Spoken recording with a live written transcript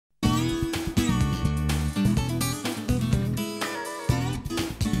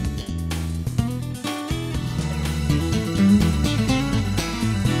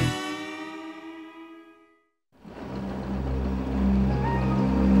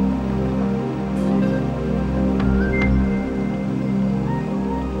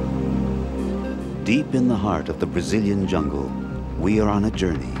Deep in the heart of the Brazilian jungle, we are on a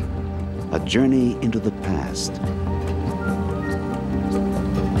journey into the past.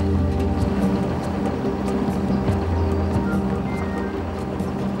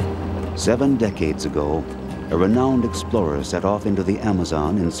 Seven decades ago, a renowned explorer set off into the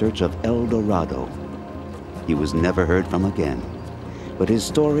Amazon in search of El Dorado. He was never heard from again, but his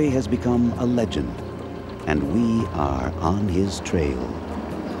story has become a legend, and we are on his trail.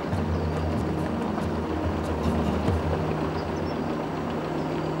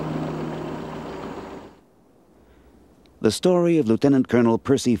 The story of Lieutenant Colonel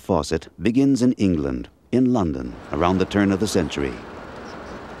Percy Fawcett begins in England, in London, around the turn of the century.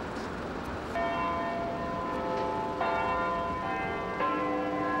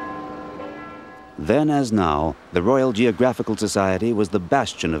 Then as now, the Royal Geographical Society was the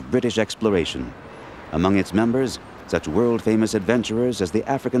bastion of British exploration. Among its members, such world-famous adventurers as the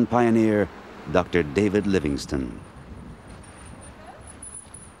African pioneer, Dr. David Livingstone.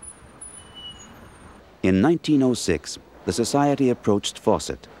 In 1906, the Society approached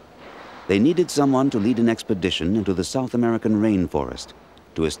Fawcett. They needed someone to lead an expedition into the South American rainforest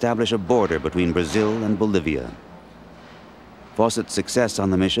to establish a border between Brazil and Bolivia. Fawcett's success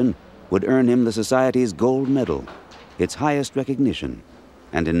on the mission would earn him the Society's gold medal, its highest recognition,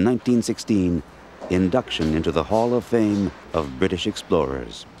 and in 1916, induction into the Hall of Fame of British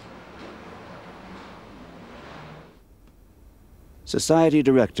explorers. Society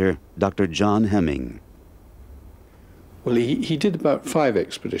Director, Dr. John Hemming. Well, he did about 5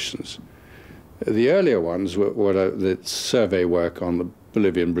 expeditions. The earlier ones were the survey work on the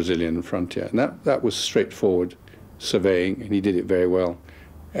Bolivian-Brazilian frontier, and that was straightforward surveying, and he did it very well.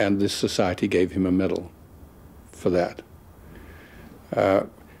 And this society gave him a medal for that.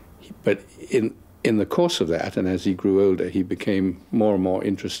 But in the course of that, and as he grew older, he became more and more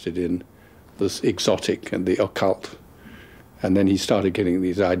interested in this exotic and the occult. And then he started getting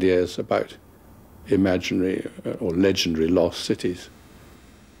these ideas about imaginary or legendary lost cities.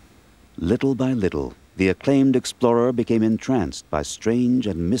 Little by little, the acclaimed explorer became entranced by strange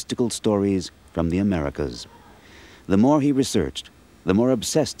and mystical stories from the Americas. The more he researched, the more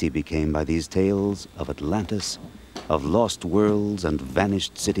obsessed he became by these tales of Atlantis, of lost worlds and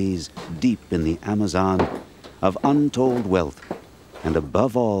vanished cities deep in the Amazon, of untold wealth, and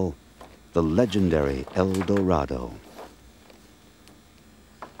above all, the legendary El Dorado.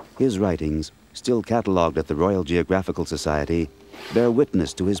 His writings, still catalogued at the Royal Geographical Society, bear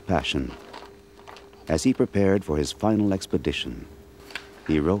witness to his passion. As he prepared for his final expedition,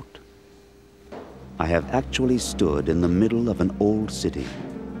 he wrote, "I have actually stood in the middle of an old city.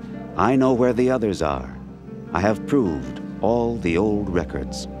 I know where the others are. I have proved all the old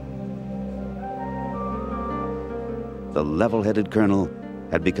records." The level-headed colonel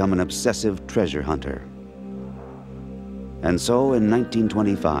had become an obsessive treasure hunter. And so in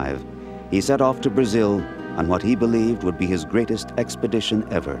 1925, he set off to Brazil on what he believed would be his greatest expedition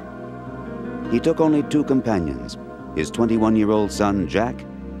ever. He took only 2 companions, his 21-year-old son Jack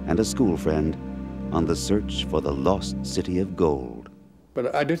and a school friend, on the search for the lost city of gold.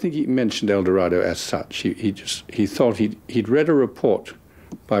 But I don't think he mentioned El Dorado as such. He thought he'd read a report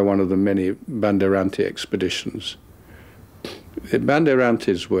by one of the many Bandeirante expeditions. The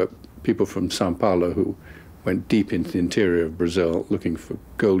Bandeirantes were people from São Paulo who went deep into the interior of Brazil looking for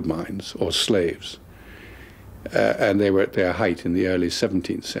gold mines or slaves. And they were at their height in the early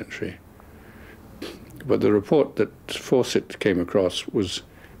 17th century. But the report that Fawcett came across was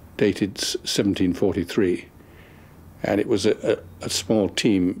dated 1743, and it was a small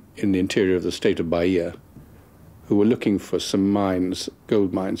team in the interior of the state of Bahia who were looking for some mines,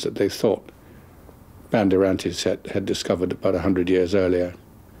 gold mines, that they thought Bandeirantes had discovered about 100 years earlier.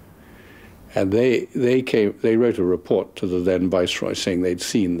 And they wrote a report to the then viceroy saying they'd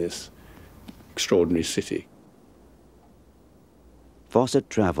seen this extraordinary city. Fawcett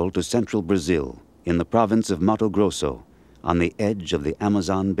traveled to central Brazil in the province of Mato Grosso, on the edge of the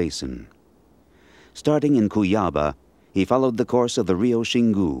Amazon basin. Starting in Cuiabá, he followed the course of the Rio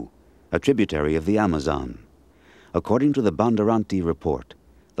Xingu, a tributary of the Amazon. According to the Bandeirante report,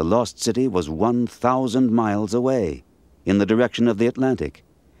 the lost city was 1,000 miles away, in the direction of the Atlantic.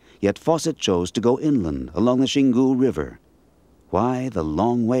 Yet Fawcett chose to go inland along the Xingu River. Why the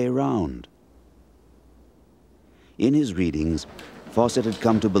long way round? In his readings, Fawcett had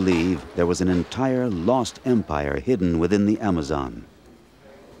come to believe there was an entire lost empire hidden within the Amazon.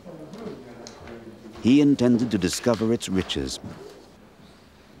 He intended to discover its riches.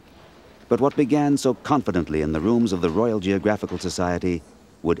 But what began so confidently in the rooms of the Royal Geographical Society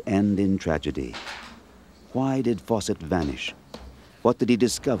would end in tragedy. Why did Fawcett vanish? What did he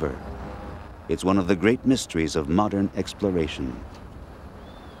discover? It's one of the great mysteries of modern exploration.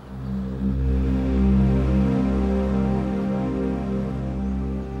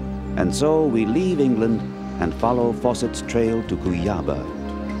 And so we leave England and follow Fawcetts' trail to Cuyaba.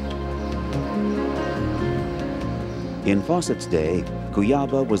 In Fawcetts' day,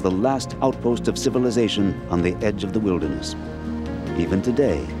 Cuyaba was the last outpost of civilization on the edge of the wilderness. Even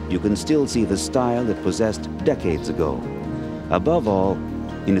today, you can still see the style it possessed decades ago, above all,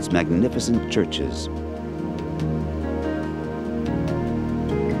 in its magnificent churches.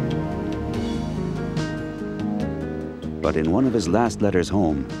 But in one of his last letters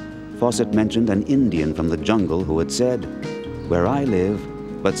home, Fawcett mentioned an Indian from the jungle who had said, "Where I live,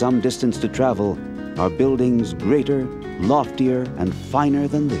 but some distance to travel, are buildings greater, loftier, and finer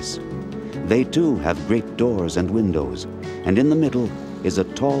than this. They too have great doors and windows, and in the middle is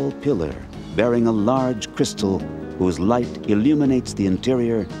a tall pillar bearing a large crystal whose light illuminates the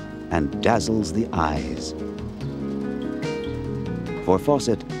interior and dazzles the eyes." For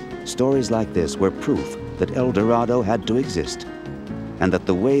Fawcett, stories like this were proof that El Dorado had to exist, and that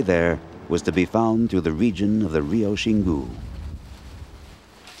the way there was to be found through the region of the Rio Xingu.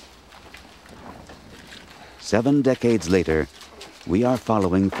 7 decades later, we are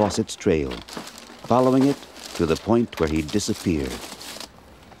following Fawcett's trail, following it to the point where he disappeared.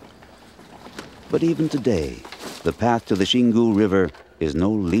 But even today, the path to the Xingu River is no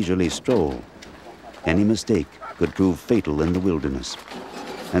leisurely stroll. Any mistake could prove fatal in the wilderness.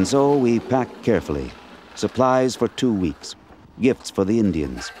 And so we pack carefully, supplies for 2 weeks, gifts for the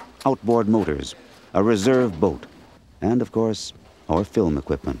Indians, outboard motors, a reserve boat, and of course, our film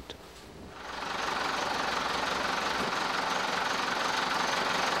equipment.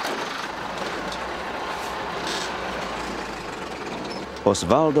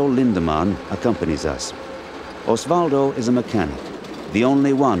 Osvaldo Lindemann accompanies us. Osvaldo is a mechanic, the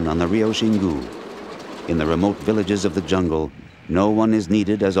only one on the Rio Xingu. In the remote villages of the jungle, no one is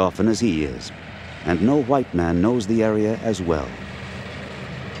needed as often as he is, and no white man knows the area as well.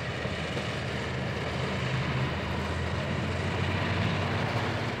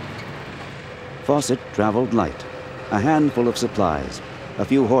 Fawcett traveled light, a handful of supplies, a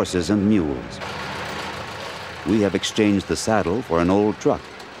few horses and mules. We have exchanged the saddle for an old truck,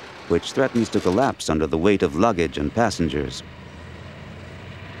 which threatens to collapse under the weight of luggage and passengers.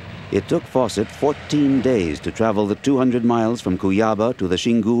 It took Fawcett 14 days to travel the 200 miles from Cuyaba to the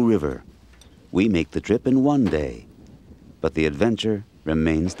Xingu River. We make the trip in 1 day, but the adventure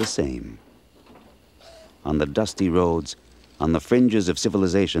remains the same. On the dusty roads, on the fringes of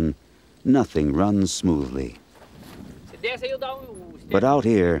civilization, nothing runs smoothly. But out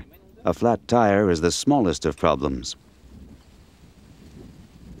here, a flat tire is the smallest of problems.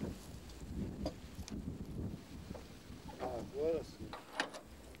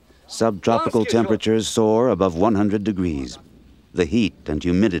 Subtropical temperatures soar above 100 degrees. The heat and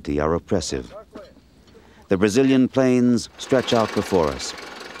humidity are oppressive. The Brazilian plains stretch out before us.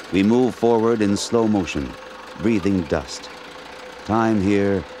 We move forward in slow motion, breathing dust. Time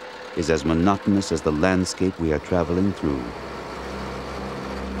here is as monotonous as the landscape we are traveling through.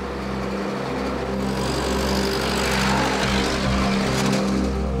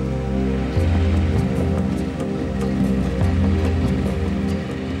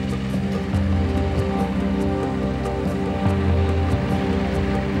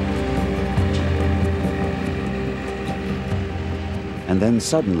 And then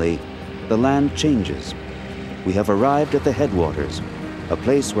suddenly, the land changes. We have arrived at the headwaters, a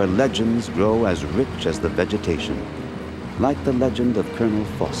place where legends grow as rich as the vegetation, like the legend of Colonel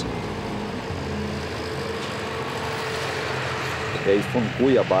Fawcett.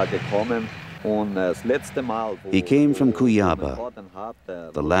 He came from Cuyaba.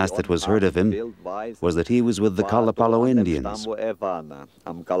 The last that was heard of him was that he was with the Kalapalo Indians.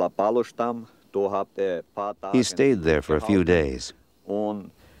 He stayed there for a few days.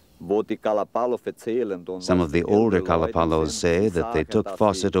 Some of the older Kalapalos say that they took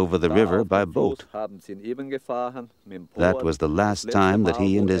Fawcett over the river by boat. That was the last time that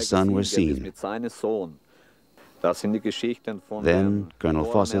he and his son were seen. Then Colonel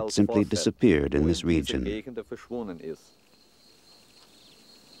Fawcett simply disappeared in this region.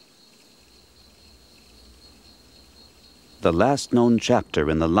 The last known chapter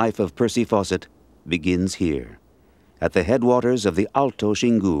in the life of Percy Fawcett begins here, at the headwaters of the Alto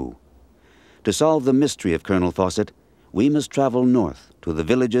Xingu. To solve the mystery of Colonel Fawcett, we must travel north to the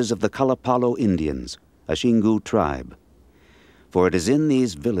villages of the Kalapalo Indians, a Xingu tribe. For it is in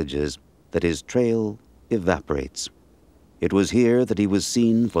these villages that his trail evaporates. It was here that he was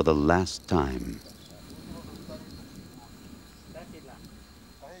seen for the last time.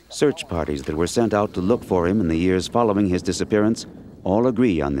 Search parties that were sent out to look for him in the years following his disappearance all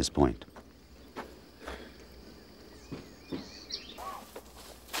agree on this point.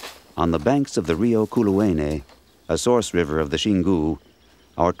 On the banks of the Rio Kuluene, a source river of the Xingu,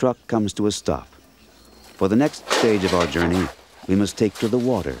 our truck comes to a stop. For the next stage of our journey, we must take to the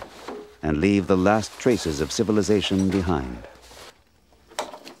water and leave the last traces of civilization behind.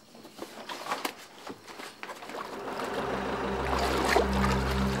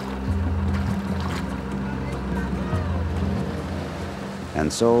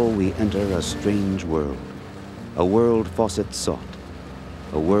 And so we enter a strange world, a world Fawcett sought,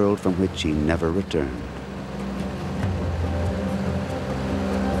 a world from which he never returned.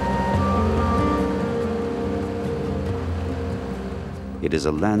 It is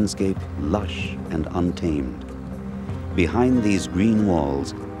a landscape lush and untamed. Behind these green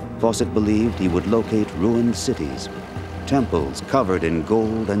walls, Fawcett believed he would locate ruined cities, temples covered in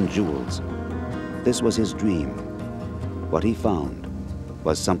gold and jewels. This was his dream. What he found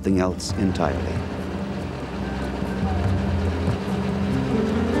was something else entirely.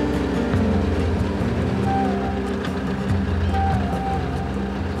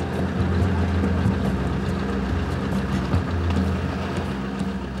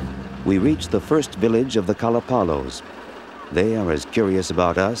 We reach the first village of the Kalapalos. They are as curious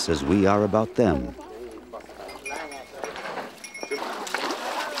about us as we are about them.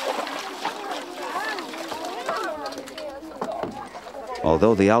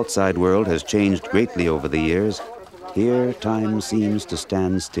 Although the outside world has changed greatly over the years, here time seems to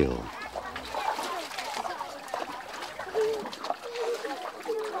stand still.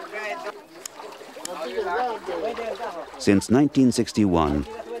 Since 1961,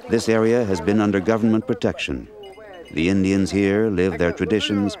 this area has been under government protection. The Indians here live their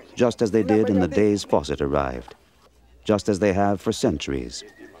traditions just as they did in the days Fawcett arrived, just as they have for centuries.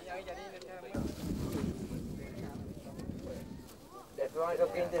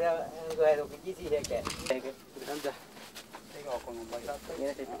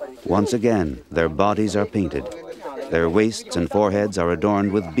 Once again, their bodies are painted. Their waists and foreheads are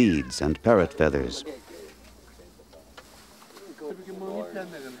adorned with beads and parrot feathers.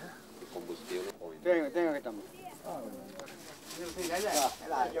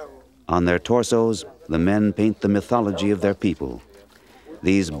 On their torsos, the men paint the mythology of their people.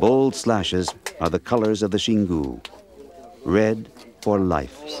 These bold slashes are the colors of the Xingu. Red for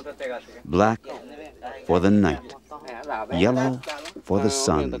life, black for the night, yellow for the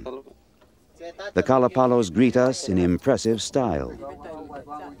sun. The Kalapalos greet us in impressive style.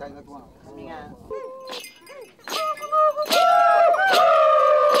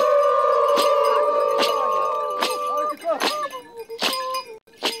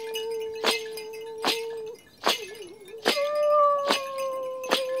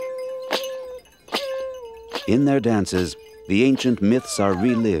 In their dances, the ancient myths are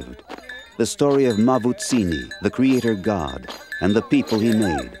relived. The story of Mavutsini, the creator god, and the people he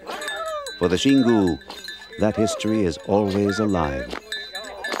made. For the Xingu, that history is always alive.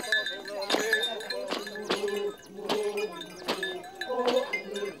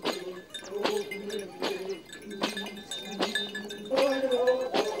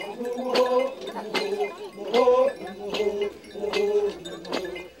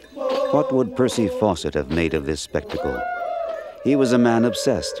 What would Percy Fawcett have made of this spectacle? He was a man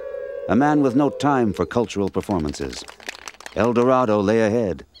obsessed, a man with no time for cultural performances. El Dorado lay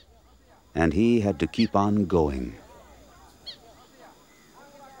ahead, and he had to keep on going.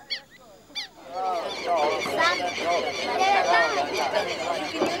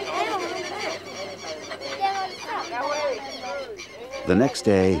 The next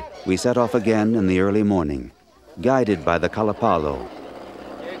day, we set off again in the early morning, guided by the Kalapalo.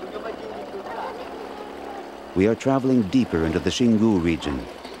 We are traveling deeper into the Xingu region,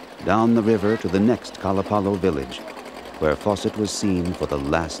 down the river to the next Kalapalo village, where Fawcett was seen for the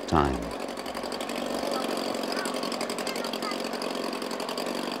last time.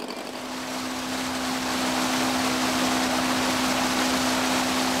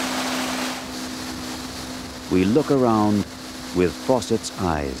 We look around with Fawcett's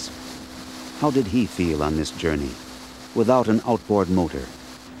eyes. How did he feel on this journey, without an outboard motor,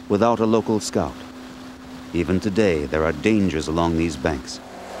 without a local scout? Even today, there are dangers along these banks.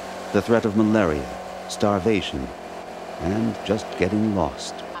 The threat of malaria, starvation, and just getting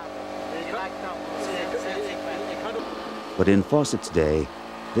lost. But in Fawcett's day,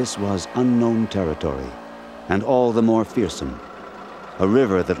 this was unknown territory, and all the more fearsome. A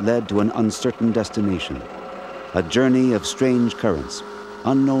river that led to an uncertain destination. A journey of strange currents,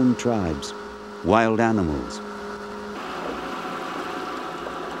 unknown tribes, wild animals.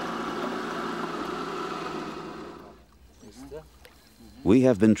 We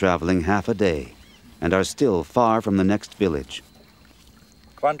have been traveling half a day and are still far from the next village.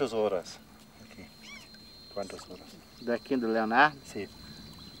 ¿Cuántas horas? Aquí. ¿Cuántas horas? Daqui do Leonardo? Sim.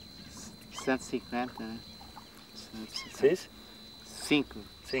 150, né? 6? 5.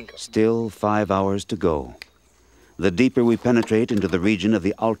 5. Still 5 hours to go. The deeper we penetrate into the region of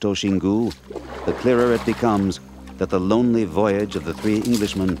the Alto Xingu, the clearer it becomes that the lonely voyage of the 3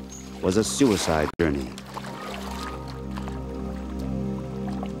 Englishmen was a suicide journey.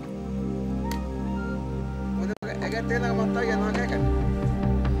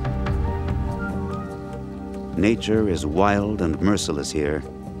 Nature is wild and merciless here.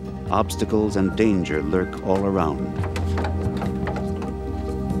 Obstacles and danger lurk all around.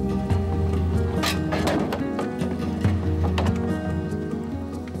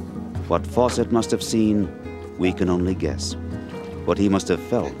 What Fawcett must have seen, we can only guess. What he must have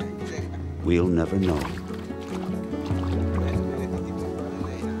felt, we'll never know.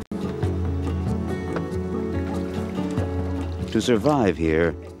 To survive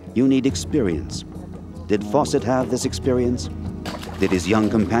here, you need experience. Did Fawcett have this experience? Did his young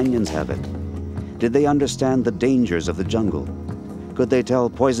companions have it? Did they understand the dangers of the jungle? Could they tell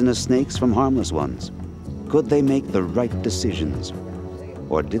poisonous snakes from harmless ones? Could they make the right decisions?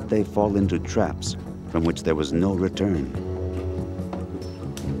 Or did they fall into traps from which there was no return?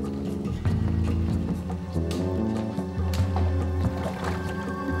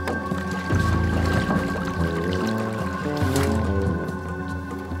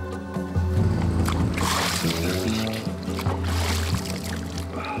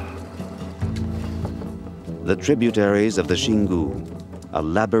 The tributaries of the Xingu, a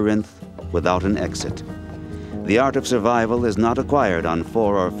labyrinth without an exit. The art of survival is not acquired on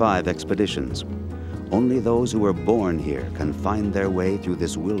 4 or 5 expeditions. Only those who were born here can find their way through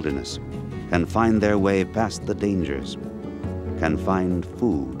this wilderness, can find their way past the dangers, can find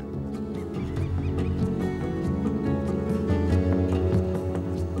food.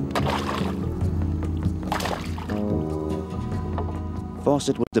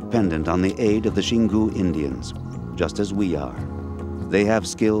 Fawcett was dependent on the aid of the Xingu Indians, just as we are. They have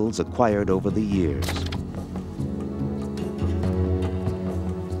skills acquired over the years.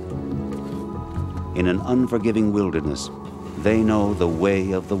 In an unforgiving wilderness, they know the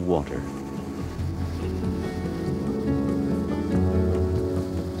way of the water.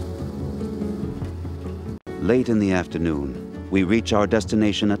 Late in the afternoon, we reach our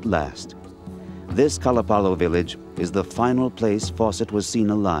destination at last. This Kalapalo village is the final place Fawcett was seen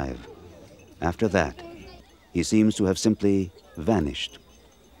alive. After that, he seems to have simply vanished.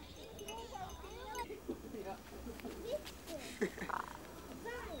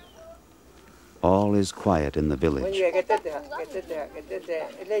 All is quiet in the village.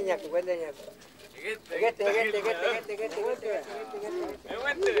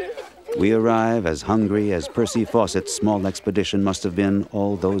 We arrive as hungry as Percy Fawcett's small expedition must have been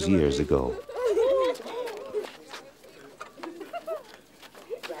all those years ago.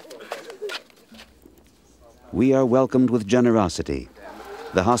 We are welcomed with generosity.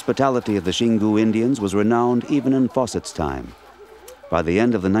 The hospitality of the Xingu Indians was renowned even in Fawcett's time. By the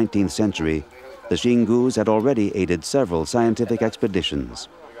end of the 19th century, the Xingus had already aided several scientific expeditions.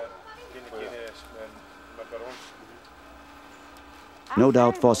 No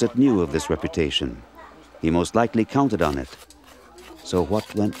doubt Fawcett knew of this reputation. He most likely counted on it. So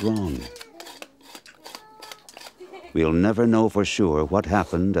what went wrong? We'll never know for sure what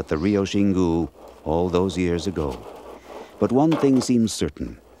happened at the Rio Xingu all those years ago. But one thing seems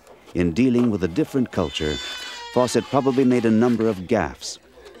certain. In dealing with a different culture, Fawcett probably made a number of gaffes.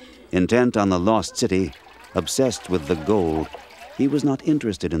 Intent on the lost city, obsessed with the gold, he was not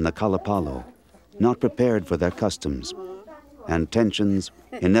interested in the Kalapalo, not prepared for their customs, and tensions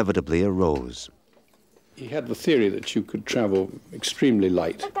inevitably arose. He had the theory that you could travel extremely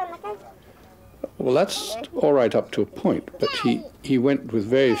light. Well, that's all right up to a point, but he went with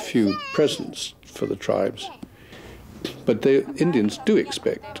very few presents for the tribes. But the Indians do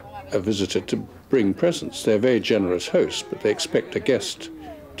expect a visitor to bring presents. They're very generous hosts, but they expect a guest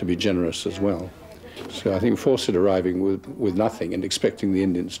to be generous as well. So I think Fawcett arriving with nothing and expecting the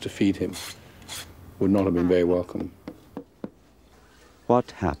Indians to feed him would not have been very welcome.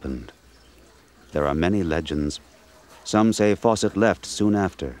 What happened? There are many legends. Some say Fawcett left soon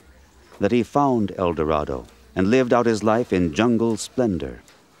after, that he found El Dorado and lived out his life in jungle splendor.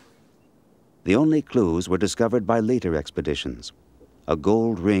 The only clues were discovered by later expeditions. A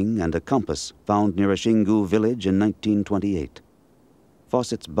gold ring and a compass found near a Xingu village in 1928.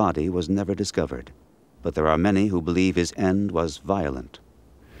 Fawcett's body was never discovered, but there are many who believe his end was violent.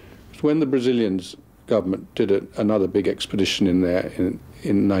 When the Brazilians government did another big expedition in there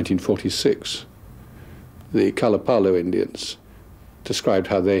in 1946. The Kalapalo Indians described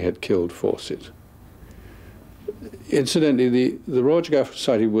how they had killed Fawcett. Incidentally, the Royal Geographical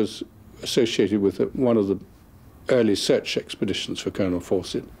Society was associated with one of the early search expeditions for Colonel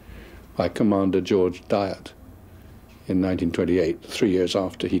Fawcett by Commander George Dyett in 1928, 3 years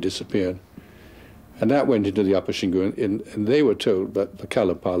after he disappeared. And that went into the Upper Xingu, and they were told that the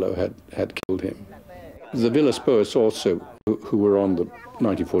Kalapalo had killed him. The Villas-Boas also, who were on the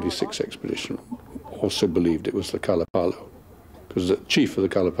 1946 expedition, also believed it was the Kalapalo, because the chief of the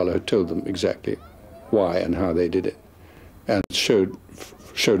Kalapalo had told them exactly why and how they did it, and showed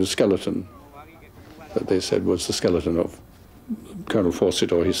a skeleton that they said was the skeleton of Colonel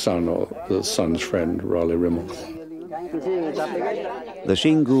Fawcett or his son or the son's friend, Raleigh Rimmel. The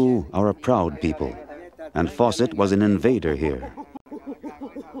Xingu are a proud people, and Fawcett was an invader here.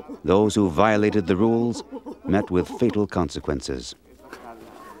 Those who violated the rules met with fatal consequences.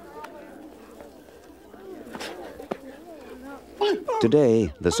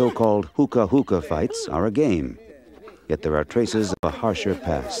 Today, the so-called hookah-hookah fights are a game, yet there are traces of a harsher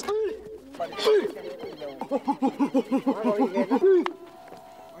past.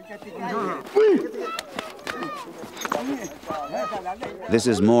 This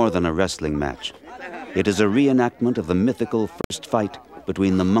is more than a wrestling match. It is a reenactment of the mythical first fight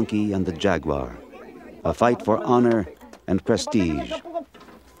between the monkey and the jaguar, a fight for honor and prestige.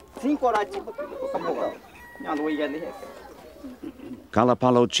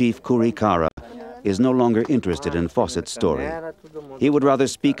 Kalapalo chief Kurikara is no longer interested in Fawcett's story. He would rather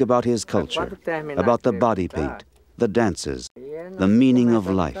speak about his culture, about the body paint, the dances, the meaning of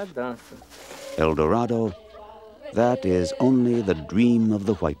life. El Dorado, that is only the dream of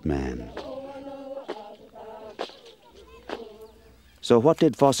the white man. So what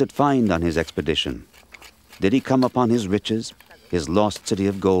did Fawcett find on his expedition? Did he come upon his riches, his lost city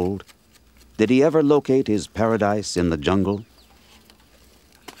of gold? Did he ever locate his paradise in the jungle?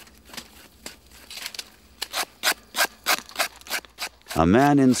 A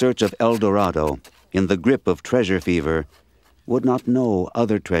man in search of El Dorado, in the grip of treasure fever, would not know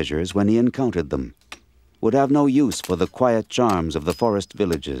other treasures when he encountered them, would have no use for the quiet charms of the forest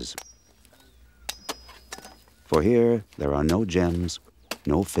villages. For here there are no gems,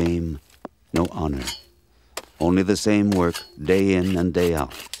 no fame, no honor, only the same work day in and day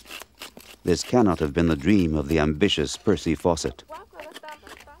out. This cannot have been the dream of the ambitious Percy Fawcett.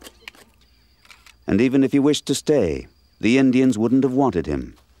 And even if he wished to stay, the Indians wouldn't have wanted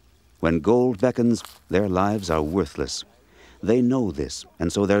him. When gold beckons, their lives are worthless. They know this,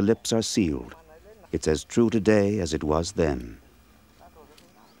 and so their lips are sealed. It's as true today as it was then.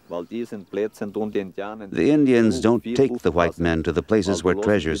 The Indians don't take the white men to the places where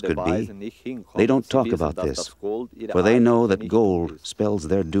treasures could be. They don't talk about this, for they know that gold spells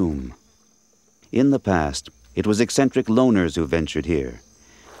their doom. In the past, it was eccentric loners who ventured here.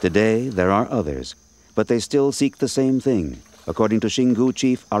 Today, there are others, but they still seek the same thing, according to Xingu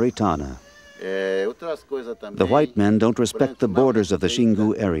chief Aritana. The white men don't respect the borders of the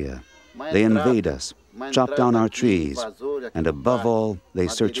Xingu area. They invade us, chop down our trees, and above all, they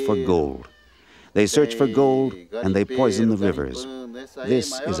search for gold. They search for gold, and they poison the rivers.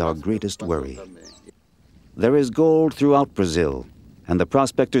 This is our greatest worry. There is gold throughout Brazil, and the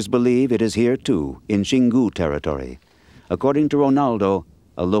prospectors believe it is here too, in Xingu territory, according to Ronaldo,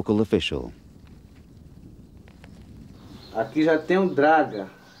 a local official.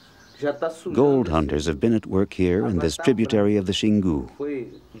 Gold hunters have been at work here in this tributary of the Xingu.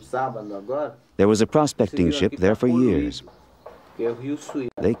 There was a prospecting ship there for years.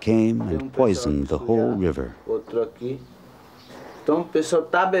 They came and poisoned the whole river.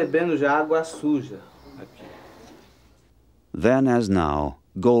 Then as now,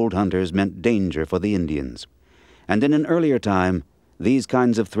 gold hunters meant danger for the Indians. And in an earlier time, these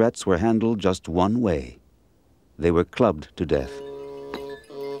kinds of threats were handled just one way. They were clubbed to death.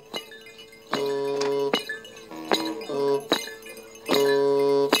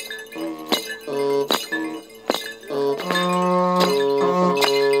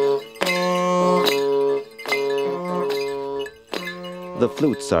 The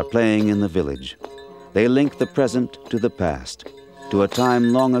flutes are playing in the village. They link the present to the past, to a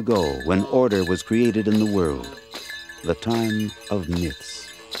time long ago when order was created in the world, the time of myths.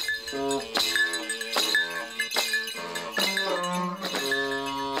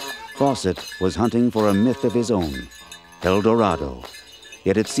 Fawcett was hunting for a myth of his own, El Dorado,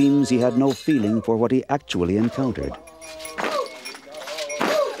 yet it seems he had no feeling for what he actually encountered.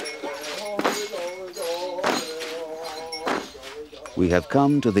 We have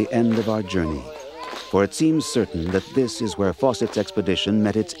come to the end of our journey. for it seems certain that this is where Fawcetts' expedition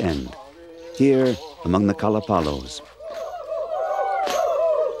met its end, here among the Kalapalos.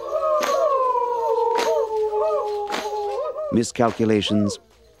 Miscalculations,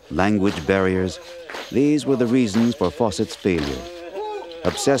 language barriers, these were the reasons for Fawcetts' failure.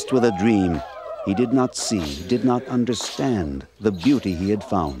 Obsessed with a dream, he did not see, did not understand the beauty he had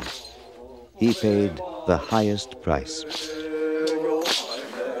found. He paid the highest price.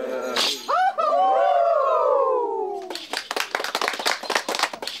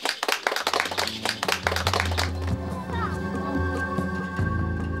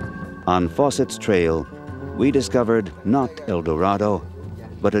 On Fawcetts' trail, we discovered not El Dorado,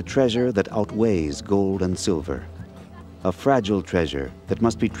 but a treasure that outweighs gold and silver. A fragile treasure that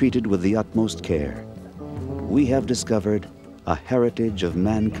must be treated with the utmost care. We have discovered a heritage of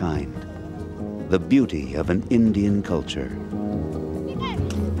mankind, the beauty of an Indian culture.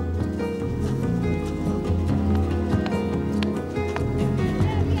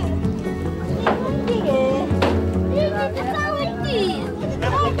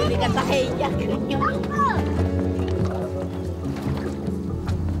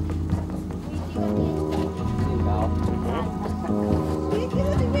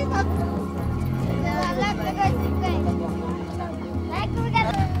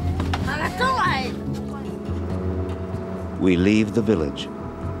 We leave the village,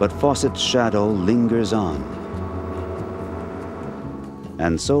 but Fawcetts' shadow lingers on.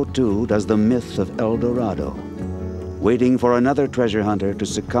 And so too does the myth of El Dorado, waiting for another treasure hunter to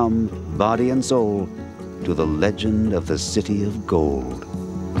succumb, body and soul, to the legend of the City of Gold.